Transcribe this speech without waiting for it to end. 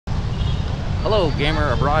Hello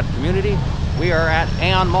gamer abroad community. We are at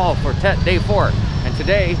Aeon Mall for TET Day 4. And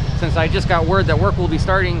today, since I just got word that work will be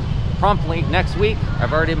starting promptly next week,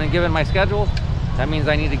 I've already been given my schedule. That means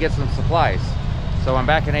I need to get some supplies. So I'm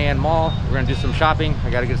back in Aeon Mall. We're gonna do some shopping. I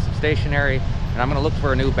gotta get some stationery, and I'm gonna look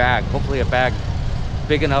for a new bag. Hopefully a bag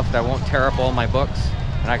big enough that won't tear up all my books.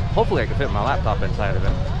 And hopefully I can fit my laptop inside of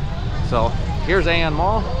it. So here's Aeon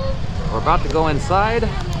Mall. We're about to go inside.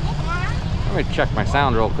 Let me check my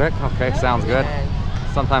sound real quick. Okay, sounds good.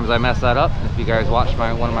 Sometimes I mess that up. If you guys watched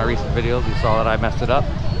one of my recent videos, you saw that I messed it up.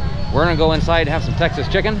 We're gonna go inside and have some Texas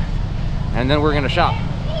chicken, and then we're gonna shop.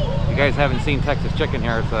 If you guys haven't seen Texas chicken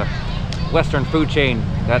here, it's a Western food chain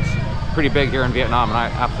that's pretty big here in Vietnam, and I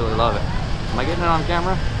absolutely love it. Am I getting it on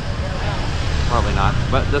camera? Probably not,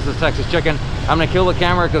 but this is Texas chicken. I'm gonna kill the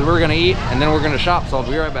camera because we're gonna eat, and then we're gonna shop, so I'll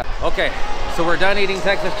be right back. Okay, so we're done eating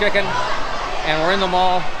Texas chicken, and we're in the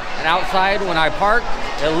mall. And outside, when I parked,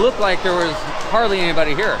 it looked like there was hardly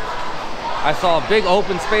anybody here. I saw big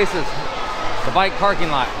open spaces, the bike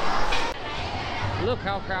parking lot. Look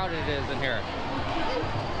how crowded it is in here.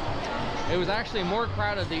 It was actually more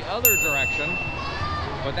crowded the other direction,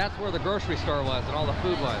 but that's where the grocery store was and all the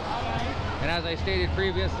food was. And as I stated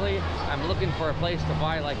previously, I'm looking for a place to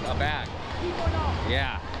buy like a bag.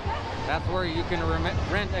 Yeah, that's where you can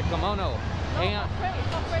rent a kimono. And,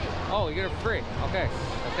 oh, you get it free. Okay,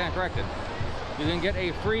 I stand corrected. You can get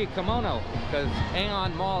a free kimono because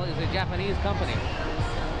Aeon Mall is a Japanese company.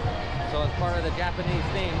 So as part of the Japanese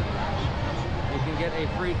theme, you can get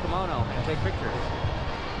a free kimono and take pictures.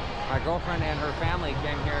 My girlfriend and her family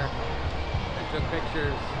came here and took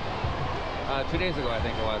pictures 2 days ago, I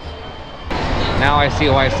think it was. Now I see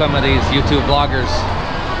why some of these YouTube vloggers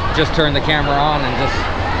just turn the camera on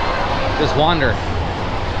and just wander.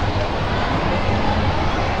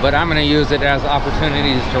 But I'm gonna use it as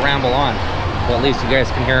opportunities to ramble on, so at least you guys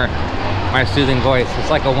can hear my soothing voice. It's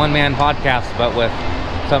like a one-man podcast, but with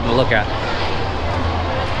something to look at.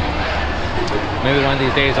 Maybe one of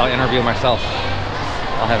these days I'll interview myself.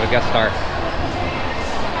 I'll have a guest star.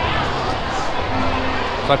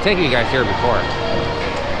 So I've taken you guys here before,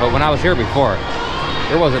 but when I was here before,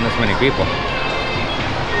 there wasn't this many people.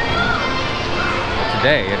 But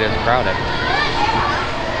today it is crowded.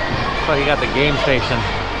 So you got the game station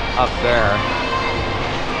up there,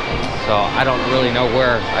 so I don't really know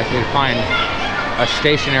where I could find a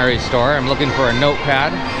stationery store. I'm looking for a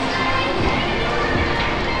notepad,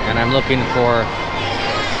 and I'm looking for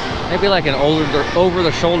maybe like an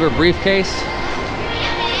over-the-shoulder briefcase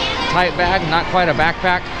type bag, not quite a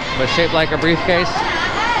backpack, but shaped like a briefcase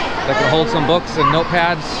that can hold some books and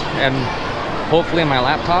notepads and hopefully my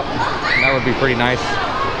laptop. That would be pretty nice.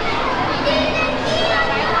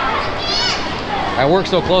 I work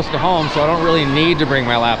so close to home, so I don't really need to bring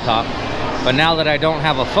my laptop. But now that I don't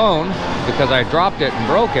have a phone, because I dropped it and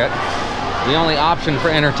broke it, the only option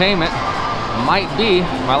for entertainment might be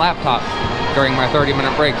my laptop during my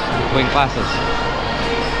 30-minute breaks between classes.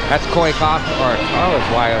 That's Koi coffee, or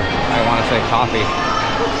that's why I want to say coffee.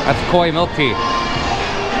 That's Koi milk tea.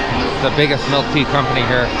 It's the biggest milk tea company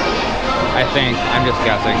here, I think. I'm just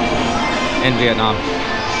guessing, in Vietnam.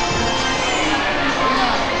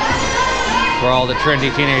 Where all the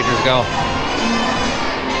trendy teenagers go.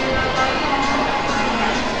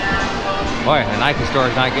 Boy, the Nike store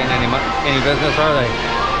is not getting any business, are they?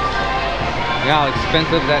 You know how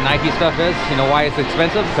expensive that Nike stuff is? You know why it's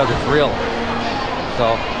expensive? Because it's real.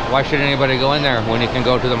 So why should anybody go in there when you can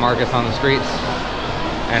go to the markets on the streets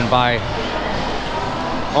and buy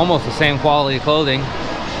almost the same quality clothing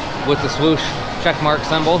with the swoosh checkmark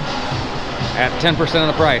symbol at 10%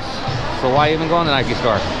 of the price? So why even go in the Nike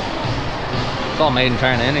store? It's all made in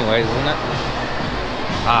China anyways, isn't it?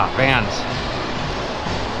 Ah, Vans.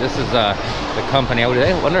 This is the company. I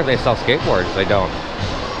wonder if they sell skateboards. They don't.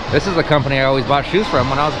 This is the company I always bought shoes from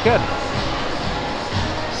when I was a kid.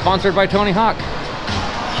 Sponsored by Tony Hawk,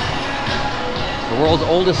 the world's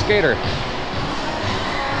oldest skater.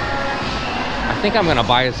 I think I'm gonna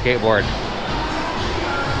buy a skateboard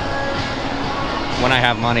when I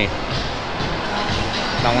have money.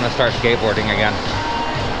 I want to start skateboarding again.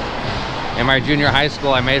 In my junior high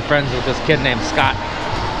school, I made friends with this kid named Scott.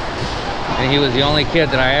 And he was the only kid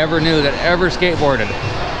that I ever knew that ever skateboarded.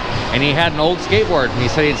 And he had an old skateboard, and he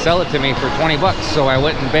said he'd sell it to me for 20 bucks. So I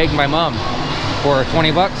went and begged my mom for 20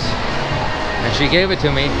 bucks, and she gave it to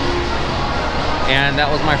me. And that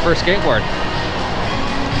was my first skateboard.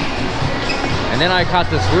 And then I caught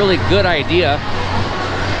this really good idea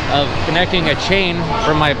of connecting a chain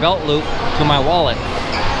from my belt loop to my wallet,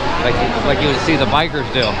 like you would see the bikers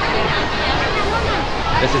do.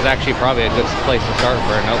 This is actually probably a good place to start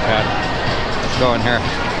for a notepad. Let's go in here.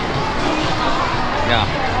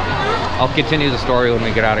 yeah, I'll continue the story when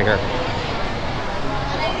we get out of here.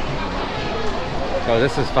 So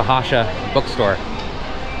this is Fahasha Bookstore.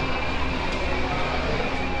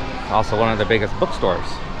 Also one of the biggest bookstores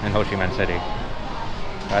in Ho Chi Minh City.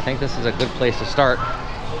 I think this is a good place to start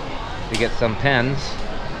to get some pens.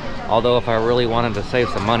 Although if I really wanted to save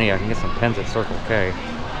some money, I can get some pens at Circle K.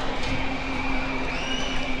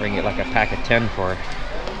 Or I can get like a pack of 10 for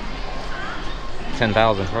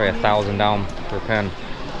 10,000, probably 1,000 down per pen.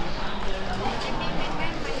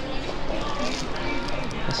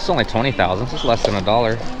 This is only 20,000, this is less than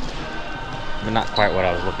 $1. But not quite what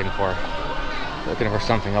I was looking for. Looking for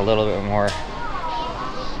something a little bit more, I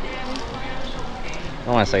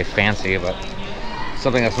don't want to say fancy, but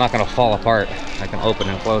something that's not going to fall apart. I can open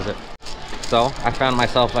and close it. So I found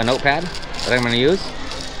myself a notepad that I'm going to use.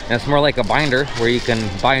 And it's more like a binder where you can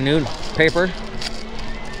buy new paper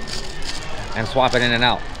and swap it in and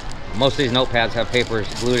out. Most of these notepads have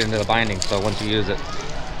papers glued into the binding, so once you use it,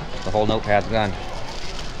 the whole notepad's done.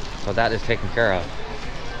 So that is taken care of.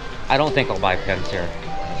 I don't think I'll buy pens here,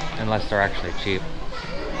 unless they're actually cheap.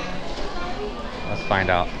 Let's find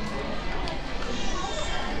out.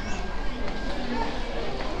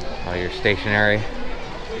 Oh, your stationery.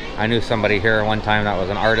 I knew somebody here one time that was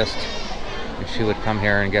an artist, and she would come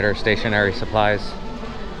here and get her stationery supplies.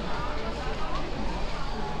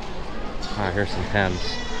 Ah, here's some pens.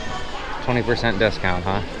 20% discount,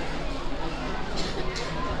 huh?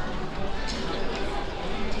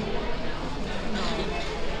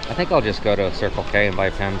 I think I'll just go to Circle K and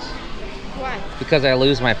buy pens. Why? Because I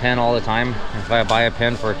lose my pen all the time. If I buy a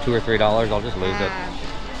pen for $2 or $3, I'll just lose it.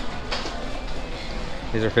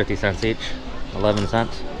 These are 50 cents each, 11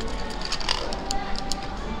 cents.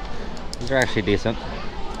 These are actually decent.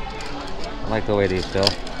 I like the way these feel.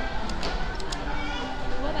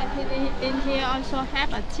 What I put in here also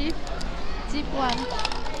have a cheap one.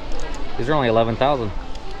 These are only 11,000. I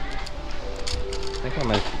think I'm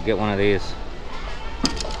gonna get one of these.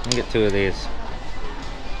 I'm gonna get 2 of these.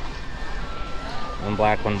 One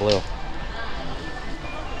black, one blue.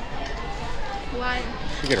 Why?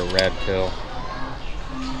 Should get a red too.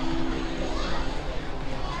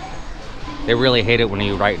 They really hate it when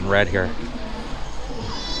you write in red here.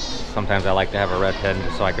 Sometimes I like to have a red pen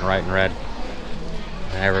just so I can write in red.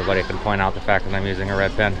 And everybody can point out the fact that I'm using a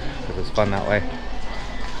red pen because it's fun that way.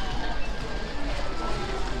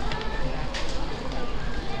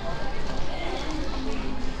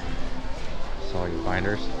 So your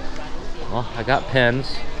binders. Well, I got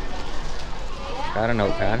pens. Got a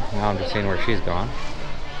notepad. Now I'm just seeing where she's gone.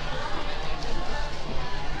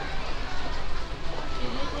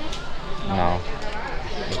 No.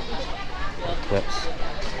 Clips.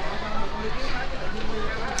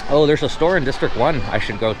 Oh, there's a store in District 1 I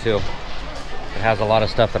should go to. It has a lot of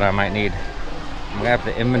stuff that I might need. I'm gonna have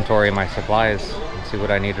to inventory my supplies and see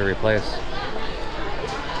what I need to replace.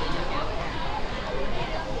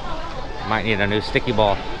 Might need a new sticky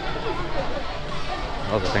ball.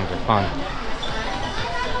 Those things are fun.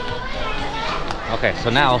 Okay, so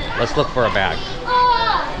now let's look for a bag.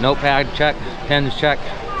 Notepad check, pens check,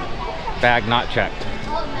 bag not checked.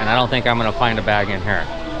 And I don't think I'm gonna find a bag in here.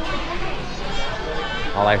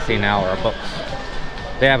 All I see now are books.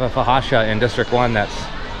 They have a Fahasha in District 1 that's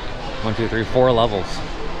 1, 2, 3, 4 levels.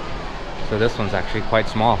 So this one's actually quite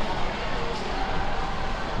small.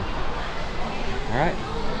 All right,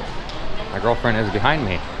 my girlfriend is behind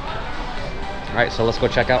me. All right, so let's go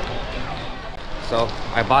check out. So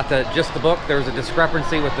I bought just the book. There was a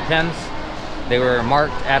discrepancy with the pens. They were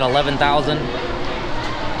marked at 11,000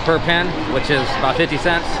 per pen, which is about 50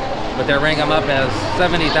 cents, but they're ringing them up as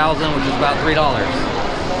 70,000, which is about $3.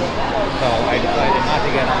 So I decided not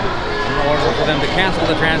to get them. In order for them to cancel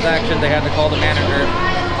the transaction, they had to call the manager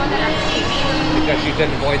because she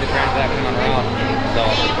couldn't void the transaction on her own. So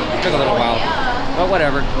it took a little while, but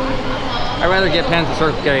whatever. I'd rather get pens at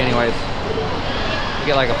Circle K anyways. You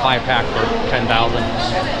get like a 5-pack for 10,000.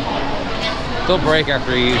 They'll break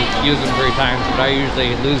after you use them 3 times, but I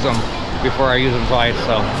usually lose them before I use them twice,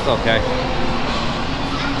 so it's okay.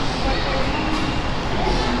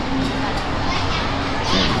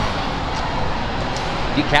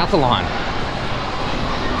 Decathlon.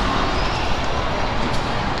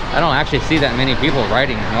 I don't actually see that many people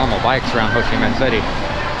riding normal bikes around Ho Chi Minh City.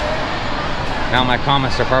 Now my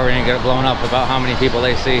comments are probably gonna get blown up about how many people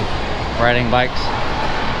they see riding bikes.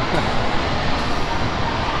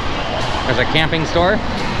 There's a camping store.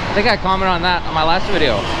 I think I commented on that on my last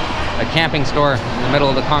video. A camping store in the middle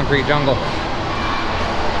of the concrete jungle.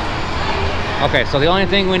 Okay, so the only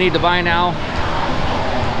thing we need to buy now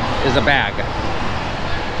is a bag.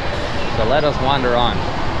 So let us wander on.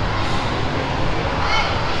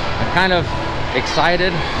 kind of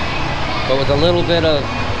excited, but with a little bit of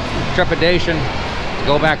trepidation to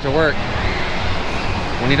go back to work.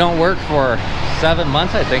 When you don't work for 7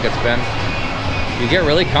 months, I think it's been, you get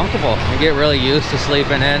really comfortable. You get really used to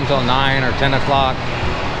sleeping in till 9 or 10 o'clock,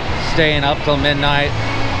 staying up till midnight.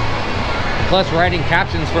 Plus writing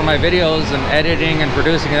captions for my videos and editing and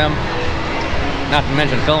producing them, not to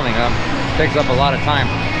mention filming them, takes up a lot of time.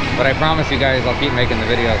 But I promise you guys I'll keep making the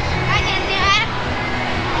videos.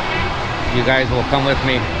 You guys will come with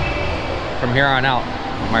me from here on out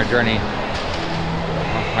on my journey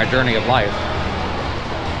of life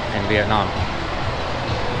in Vietnam.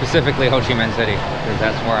 Specifically Ho Chi Minh City, because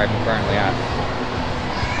that's where I'm currently at.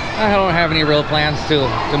 I don't have any real plans to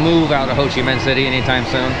move out of Ho Chi Minh City anytime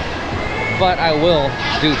soon, but I will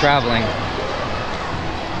do traveling.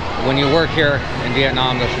 When you work here in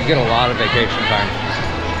Vietnam, you get a lot of vacation time.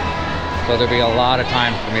 So there'll be a lot of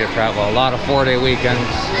time for me to travel, a lot of 4-day weekends,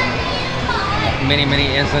 many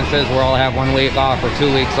instances where I'll have 1 week off or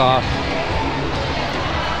 2 weeks off.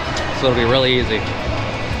 So it'll be really easy.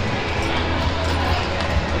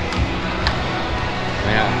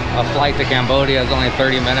 Yeah, a flight to Cambodia is only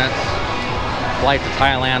 30 minutes. Flight to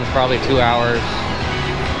Thailand is probably 2 hours.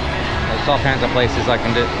 There's all kinds of places I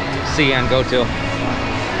can see and go to.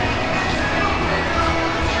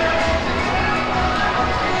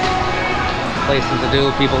 Places to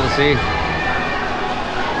do, people to see.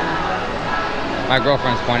 My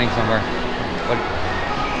girlfriend's pointing somewhere.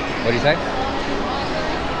 What do you say?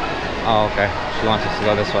 Oh, okay. She wants us to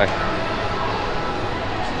go this way.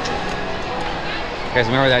 You guys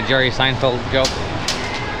remember that Jerry Seinfeld joke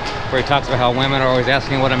where he talks about how women are always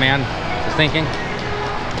asking what a man is thinking?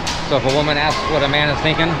 So if a woman asks what a man is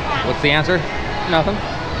thinking, what's the answer? Nothing.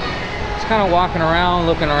 Just kind of walking around,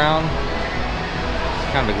 looking around.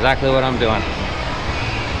 It's kind of exactly what I'm doing.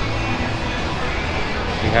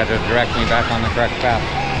 She had to direct me back on the correct path.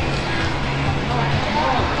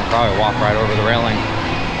 I'll probably walk right over the railing.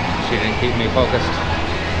 She didn't keep me focused.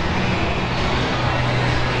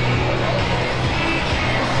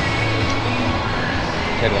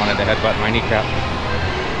 Kid wanted to headbutt my kneecap.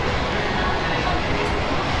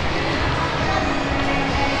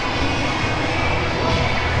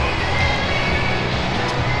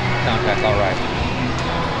 Sound check's all right.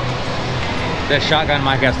 This shotgun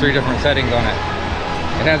mic has 3 different settings on it.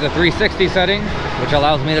 It has a 360 setting, which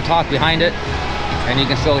allows me to talk behind it, and you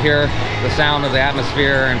can still hear the sound of the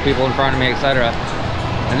atmosphere and people in front of me, etc.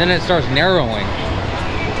 And then it starts narrowing.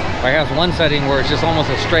 It has one setting where it's just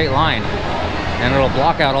almost a straight line, and it'll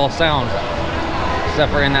block out all sound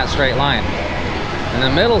except for in that straight line. And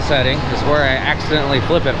the middle setting is where I accidentally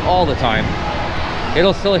flip it all the time.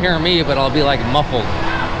 It'll still hear me, but I'll be like muffled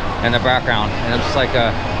in the background, and it's just like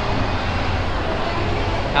a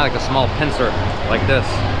small pincer like this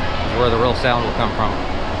is where the real sound will come from.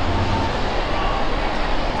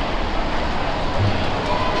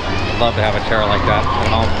 I'd love to have a chair like that at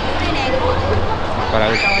home, but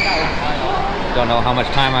I don't know how much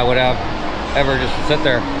time I would have ever just to sit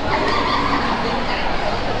there.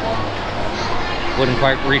 Wouldn't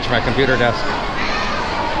quite reach my computer desk.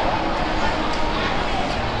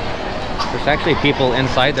 There's actually people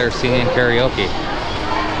inside there singing karaoke.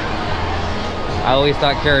 I always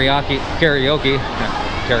thought karaoke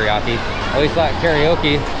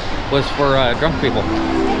was for drunk people.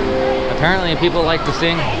 Apparently people like to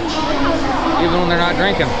sing even when they're not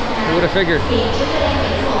drinking. Who would have figured?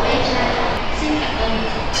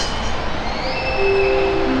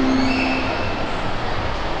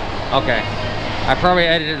 Okay, I probably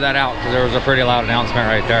edited that out because there was a pretty loud announcement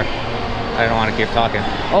right there. I didn't want to keep talking.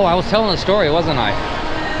 Oh, I was telling a story, wasn't I?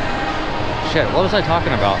 Shit, what was I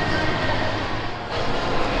talking about?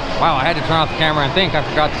 Wow, I had to turn off the camera and think. I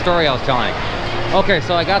forgot the story I was telling. Okay,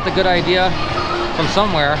 so I got the good idea from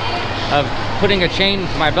somewhere of putting a chain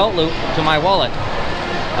to my belt loop to my wallet,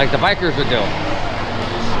 like the bikers would do.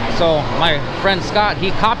 So my friend Scott,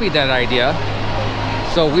 he copied that idea.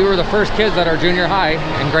 So we were the first kids at our junior high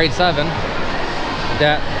in grade 7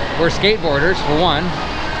 that were skateboarders, for one,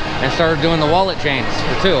 and started doing the wallet chains,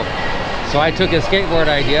 for 2. So I took his skateboard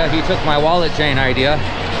idea, he took my wallet chain idea,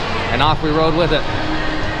 and off we rode with it.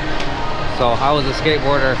 So I was a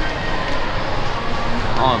skateboarder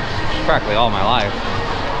practically all my life,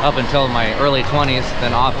 up until my early 20s,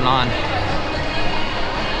 then off and on.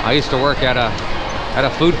 I used to work at a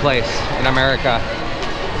food place in America.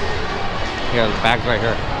 Here, the bag's right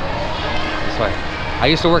here. This way. I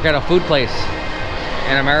used to work at a food place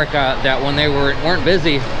in America that when they weren't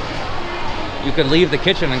busy, you could leave the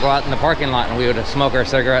kitchen and go out in the parking lot, and we would smoke our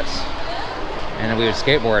cigarettes, and then we would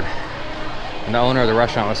skateboard. And the owner of the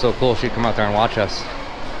restaurant was so cool, she'd come out there and watch us.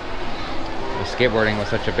 Skateboarding was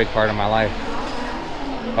such a big part of my life.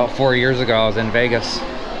 About 4 years ago, I was in Vegas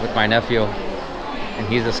with my nephew, and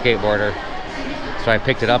he's a skateboarder, so I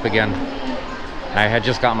picked it up again. I had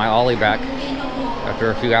just got my ollie back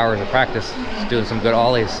after a few hours of practice, just doing some good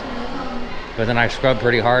ollies. But then I scrubbed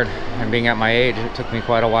pretty hard, and being at my age, it took me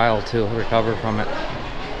quite a while to recover from it.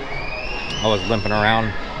 I was limping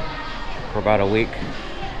around for about a week.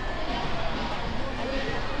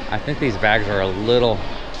 I think these bags are a little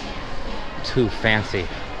too fancy.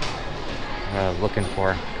 What I was looking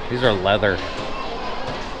for. These are leather.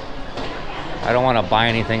 I don't want to buy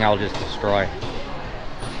anything I'll just destroy.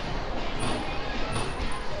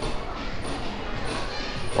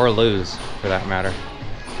 Or lose, for that matter.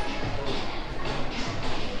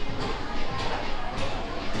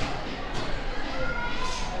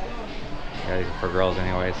 Yeah, these are for girls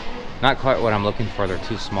anyways. Not quite what I'm looking for, they're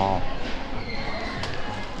too small.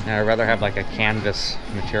 And I'd rather have like a canvas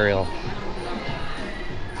material.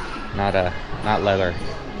 Not leather.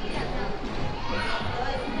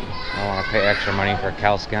 I don't want to pay extra money for a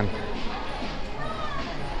cow skin.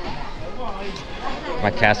 My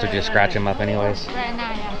cats would just scratch them up anyways.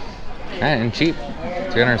 And cheap.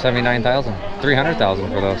 379,000. 300,000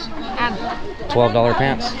 for those. $12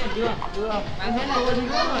 pants.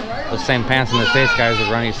 Those same pants in the States, guys, would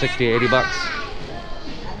run you 60, 80 bucks.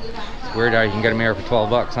 It's weird how you can get them here for 12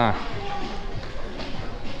 bucks, huh?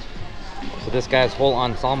 So this guy's whole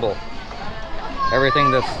ensemble, everything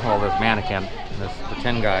this mannequin, this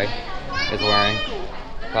pretend guy is wearing,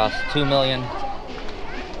 costs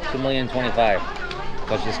 $2,025,000.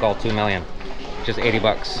 Let's just call it $2 million, just 80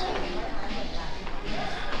 bucks.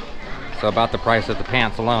 So about the price of the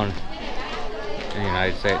pants alone in the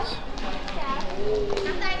United States.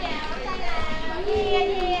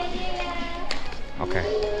 Okay,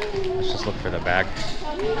 let's just look for the bag.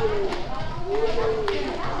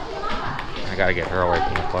 I gotta get her away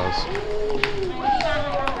from the clothes.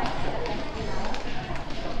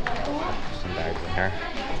 Some bags in here.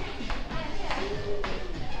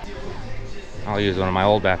 I'll use one of my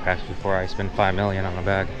old backpacks before I spend $5 million on a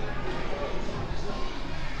bag.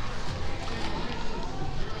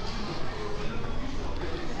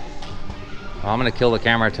 Well, I'm gonna kill the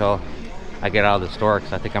camera till I get out of the store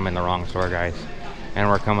because I think I'm in the wrong store, guys. And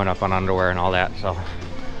we're coming up on underwear and all that, so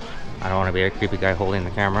I don't want to be a creepy guy holding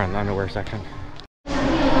the camera in the underwear section.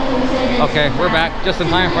 Okay, we're back just in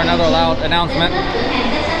time for another loud announcement.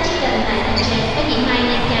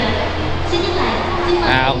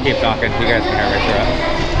 I'll keep talking. You guys can hear me through it.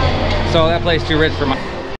 So that place too rich for my...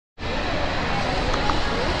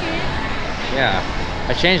 Yeah,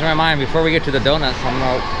 I changed my mind. Before we get to the donuts, I'm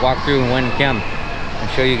gonna walk through and win Kim and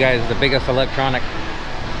show you guys the biggest electronic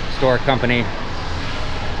store company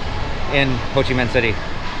in Ho Chi Minh City.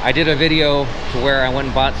 I did a video to where I went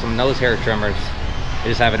and bought some nose hair trimmers. I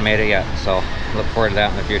just haven't made it yet, so look forward to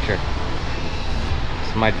that in the future.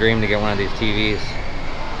 It's my dream to get one of these TVs.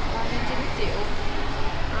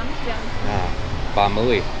 Ba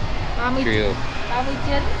Mui.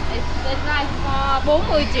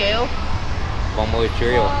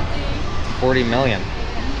 Trio. 40 million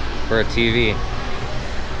for a TV.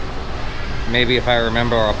 Maybe if I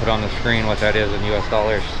remember, I'll put on the screen what that is in US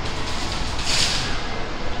dollars.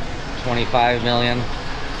 25 million.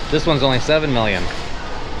 This one's only 7 million.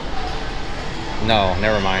 No,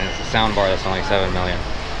 never mind. It's a sound bar that's only 7 million.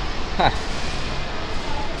 Huh.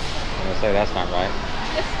 I'm gonna say that's not right.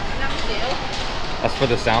 That's for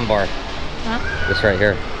the sound bar. Huh? This right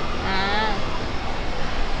here.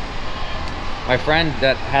 My friend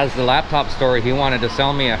that has the laptop store, he wanted to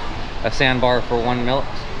sell me a sound bar for 1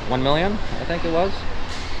 million, I think it was.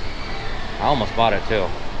 I almost bought it too.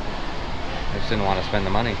 I just didn't want to spend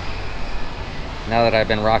the money. Now that I've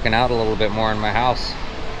been rocking out a little bit more in my house,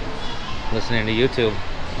 listening to YouTube,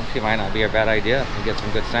 actually might not be a bad idea to get some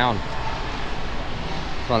good sound.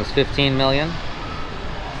 This one's 15 million.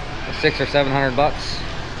 600 or 700 bucks.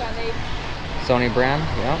 Sony brand,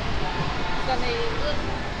 yeah.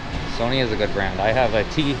 Sony is a good brand. I have a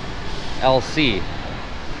TLC. I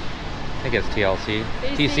think it's TLC.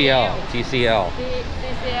 TCL. TCL. TCL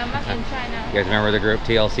made in China. You guys remember the group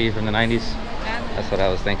TLC from the 90s? That's what I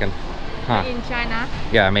was thinking. Huh. Made in China?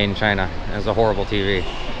 Yeah, made in China. It was a horrible TV.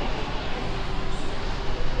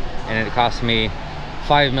 And it cost me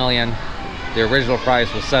 5 million. The original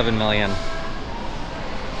price was 7 million.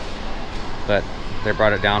 But they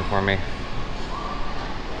brought it down for me.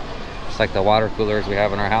 It's like the water coolers we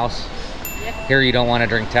have in our house. Yes. Here you don't want to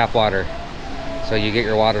drink tap water, so you get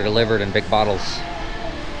your water delivered in big bottles.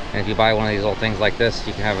 And if you buy one of these little things like this,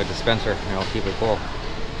 you can have a dispenser and it'll keep it cool.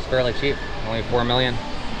 It's fairly cheap, only 4 million.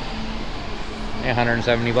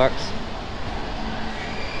 170 bucks.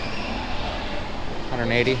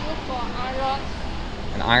 180. Look for iron.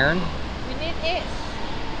 An iron? We need it.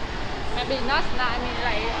 Maybe not. I mean,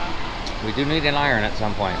 like. We do need an iron at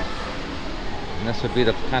some point. And this would be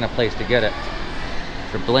the kind of place to get it.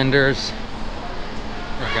 For blenders.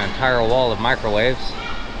 There's an entire wall of microwaves.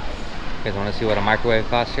 You guys want to see what a microwave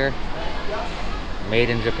costs here? Made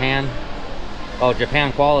in Japan. Oh,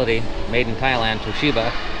 Japan quality. Made in Thailand.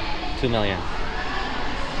 Toshiba. 2 million.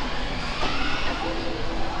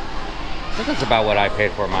 I think that's about what I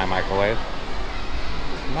paid for my microwave.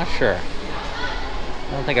 I'm not sure.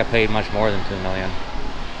 I don't think I paid much more than 2 million.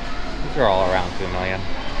 These are all around 2 million.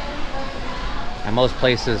 And most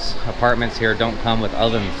places, apartments here don't come with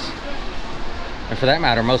ovens. And for that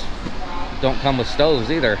matter, most don't come with stoves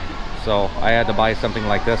either. So I had to buy something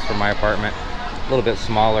like this for my apartment. A little bit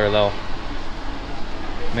smaller though.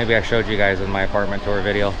 Maybe I showed you guys in my apartment tour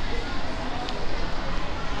video.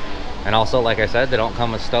 And also, like I said, they don't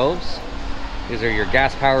come with stoves. These are your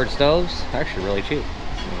gas-powered stoves. They're actually really cheap.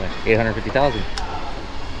 Like 850,000.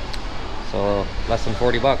 So less than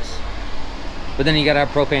 40 bucks. But then you gotta have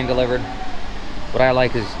propane delivered. What I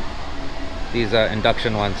like is these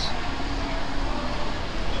induction ones.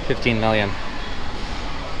 15 million.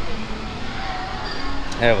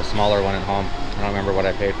 I have a smaller one at home. I don't remember what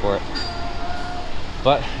I paid for it.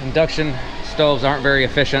 But induction stoves aren't very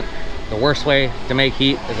efficient. The worst way to make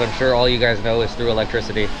heat, as I'm sure all you guys know, is through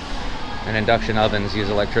electricity. And induction ovens use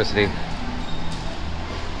electricity.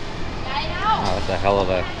 Oh, that's a hell of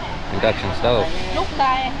a induction stove.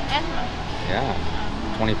 Yeah,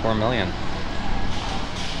 24 million.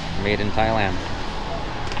 Made in Thailand.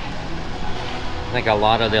 I think a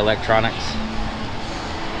lot of the electronics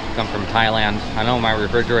come from Thailand. I know my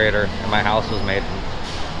refrigerator in my house was made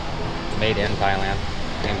in Thailand.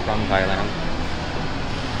 Came from Thailand.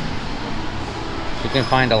 You can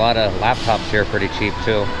find a lot of laptops here pretty cheap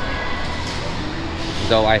too.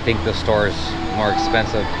 Though I think the store is more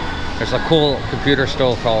expensive. There's a cool computer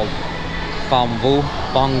store called Bongbu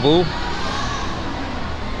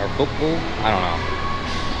or Bukbu, I don't know.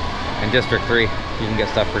 In District 3, you can get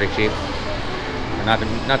stuff pretty cheap.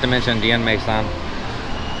 And not to mention Dien Mae San,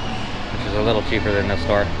 which is a little cheaper than this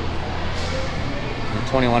store. And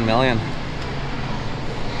 21 million.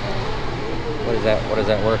 What is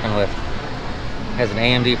that working with? Has an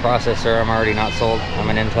AMD processor. I'm already not sold. I'm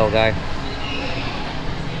an Intel guy.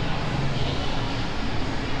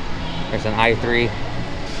 There's an i3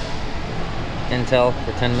 Intel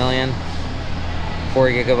for 10 million. 4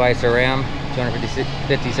 gigabytes of RAM,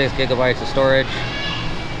 256 gigabytes of storage.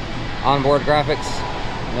 Onboard graphics,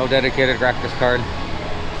 no dedicated graphics card.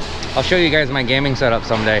 I'll show you guys my gaming setup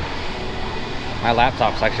someday. My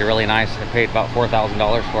laptop's actually really nice. I paid about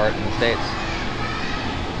 $4,000 for it in the States.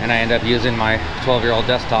 And I end up using my 12-year-old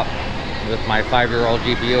desktop with my 5-year-old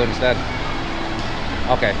GPU instead.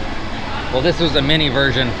 Okay. Well, this was a mini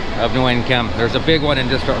version of Nguyen Kim. There's a big one in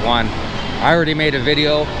District 1. I already made a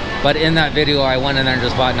video, but in that video I went in there and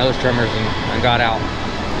just bought nose trimmers and got out.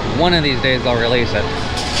 One of these days I'll release it.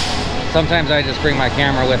 Sometimes I just bring my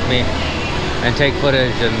camera with me and take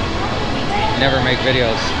footage and never make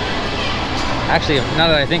videos. Actually, now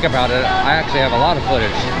that I think about it, I actually have a lot of footage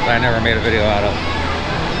that I never made a video out of.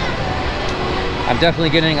 I'm definitely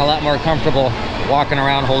getting a lot more comfortable walking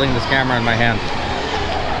around holding this camera in my hand.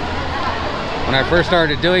 When I first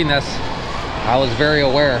started doing this, I was very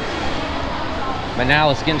aware. But now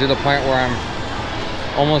it's getting to the point where I'm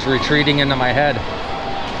almost retreating into my head.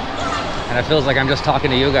 And it feels like I'm just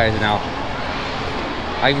talking to you guys now.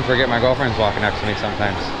 I even forget my girlfriend's walking next to me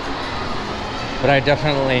sometimes. But I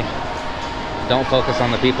definitely don't focus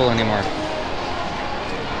on the people anymore.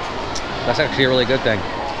 That's actually a really good thing.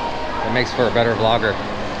 It makes for a better vlogger.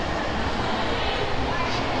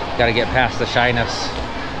 Gotta get past the shyness.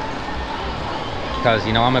 Because,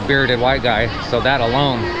 you know, I'm a bearded white guy, so that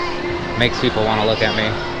alone makes people want to look at me.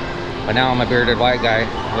 But now I'm a bearded white guy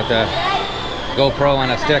with a GoPro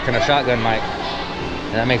on a stick and a shotgun mic.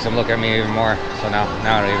 And that makes them look at me even more. So now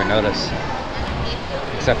I don't even notice.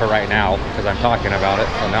 Except for right now, because I'm talking about it.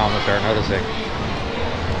 So now I'm gonna start noticing.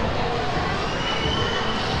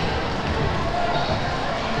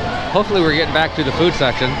 Hopefully we're getting back to the food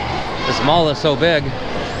section. This mall is so big.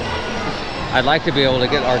 I'd like to be able to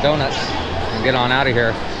get our donuts and get on out of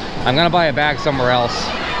here. I'm gonna buy a bag somewhere else.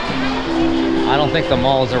 I don't think the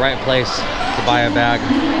mall is the right place to buy a bag.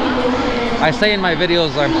 I say in my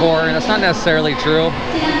videos I'm poor, and that's not necessarily true,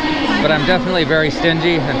 but I'm definitely very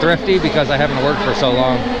stingy and thrifty because I haven't worked for so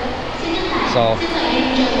long. So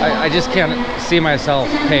I just can't see myself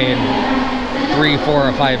paying 3, 4,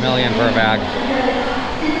 or 5 million for a bag.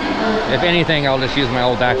 If anything, I'll just use my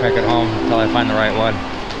old backpack at home until I find the right one.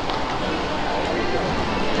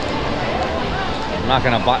 not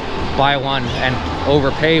gonna buy one and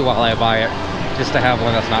overpay while I buy it just to have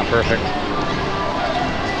one that's not perfect.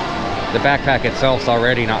 The backpack itself's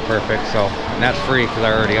already not perfect, so, and that's free because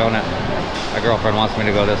I already own it. My girlfriend wants me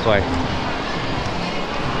to go this way.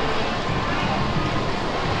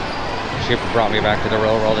 She brought me back to the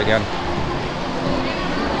real world again.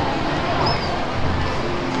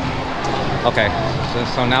 Okay,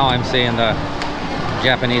 so now I'm seeing the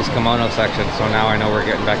Japanese kimono section, so now I know we're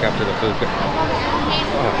getting back up to the food court.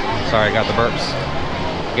 Oh, sorry, I got the burps.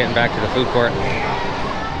 Getting back to the food court.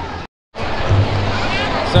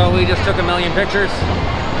 So we just took a million pictures.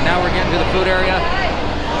 Now we're getting to the food area.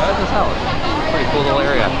 How's this house? Pretty cool little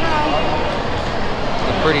area.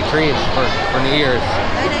 Some pretty trees for New Year's.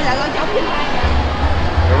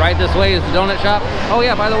 So right this way is the donut shop. Oh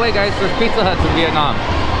yeah, by the way guys, there's Pizza Huts in Vietnam.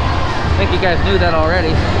 I think you guys knew that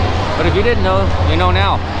already. But if you didn't know, you know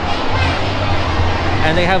now.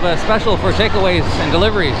 And they have a special for takeaways and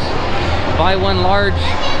deliveries. Buy one large,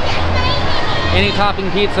 any topping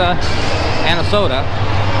pizza and a soda,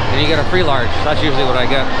 and you get a free large. That's usually what I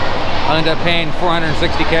get. I'll end up paying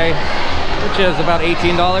 $460K, which is about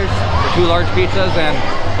 $18 for 2 large pizzas and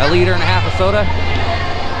a liter and a half of soda.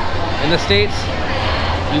 In the States,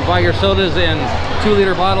 you buy your sodas in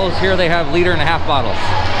 2-liter bottles. Here they have liter and a half bottles.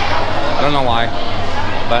 I don't know why,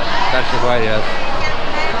 but that's just what it is.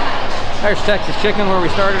 There's Texas Chicken where we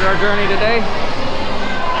started our journey today.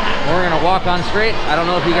 We're gonna walk on straight. I don't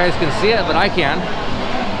know if you guys can see it, but I can,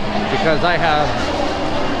 because I have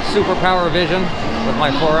superpower vision with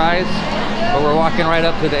my 4 eyes. But we're walking right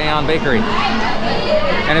up to the Aeon Bakery.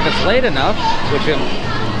 And if it's late enough, which it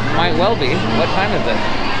might well be, what time is it?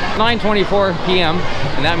 9:24 p.m.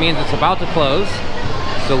 and that means it's about to close,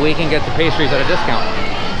 so we can get the pastries at a discount.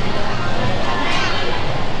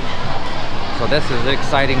 So this is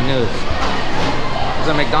exciting news.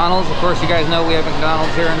 There's a McDonald's. Of course, you guys know we have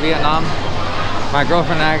McDonald's here in Vietnam. My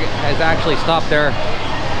girlfriend has actually stopped there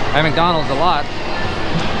at McDonald's a lot.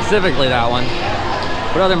 Specifically that one.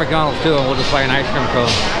 But other McDonald's too, and we'll just buy an ice cream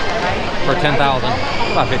cone for 10,000.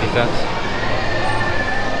 About 50 cents.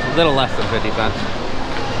 A little less than 50 cents.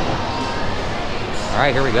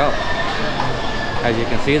 Alright, here we go. As you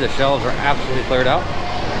can see, the shelves are absolutely cleared out.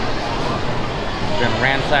 Been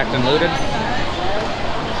ransacked and looted.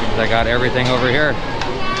 Seems I got everything over here.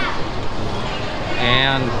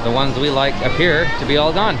 And the ones we like appear to be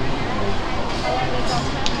all gone.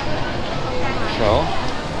 So,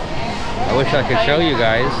 I wish I could show you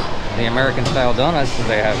guys the American style donuts that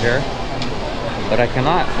they have here, but I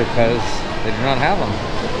cannot because they do not have them.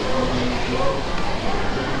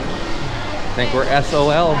 I think we're SOL.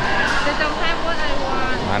 They don't have what I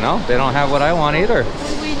want. I know, they don't have what I want either.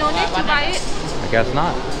 We don't need to buy it. I guess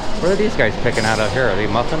not. What are these guys picking at out here? Are they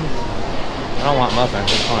muffins? I don't want muffins, I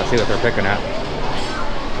just want to see what they're picking at.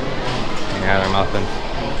 Yeah, they're muffins.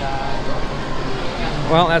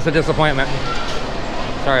 Well, that's a disappointment.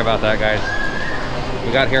 Sorry about that, guys.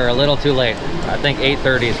 We got here a little too late. I think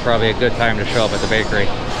 8:30 is probably a good time to show up at the bakery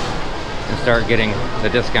and start getting the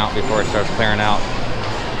discount before it starts clearing out.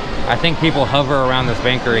 I think people hover around this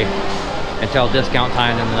bakery until discount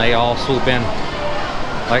time and they all swoop in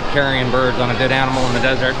like carrion birds on a dead animal in the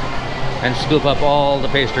desert and scoop up all the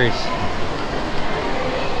pastries.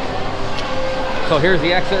 So here's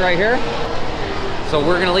the exit right here. So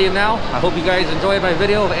we're gonna leave now. I hope you guys enjoyed my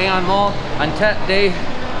video of Aeon Mall on Tet Day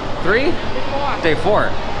 3? Day 4.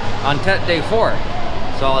 On Tet Day 4.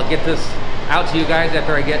 So I'll get this out to you guys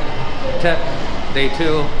after I get Tet Day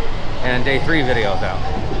 2 and Day 3 videos out.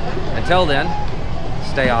 Until then,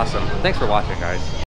 stay awesome. Thanks for watching, guys.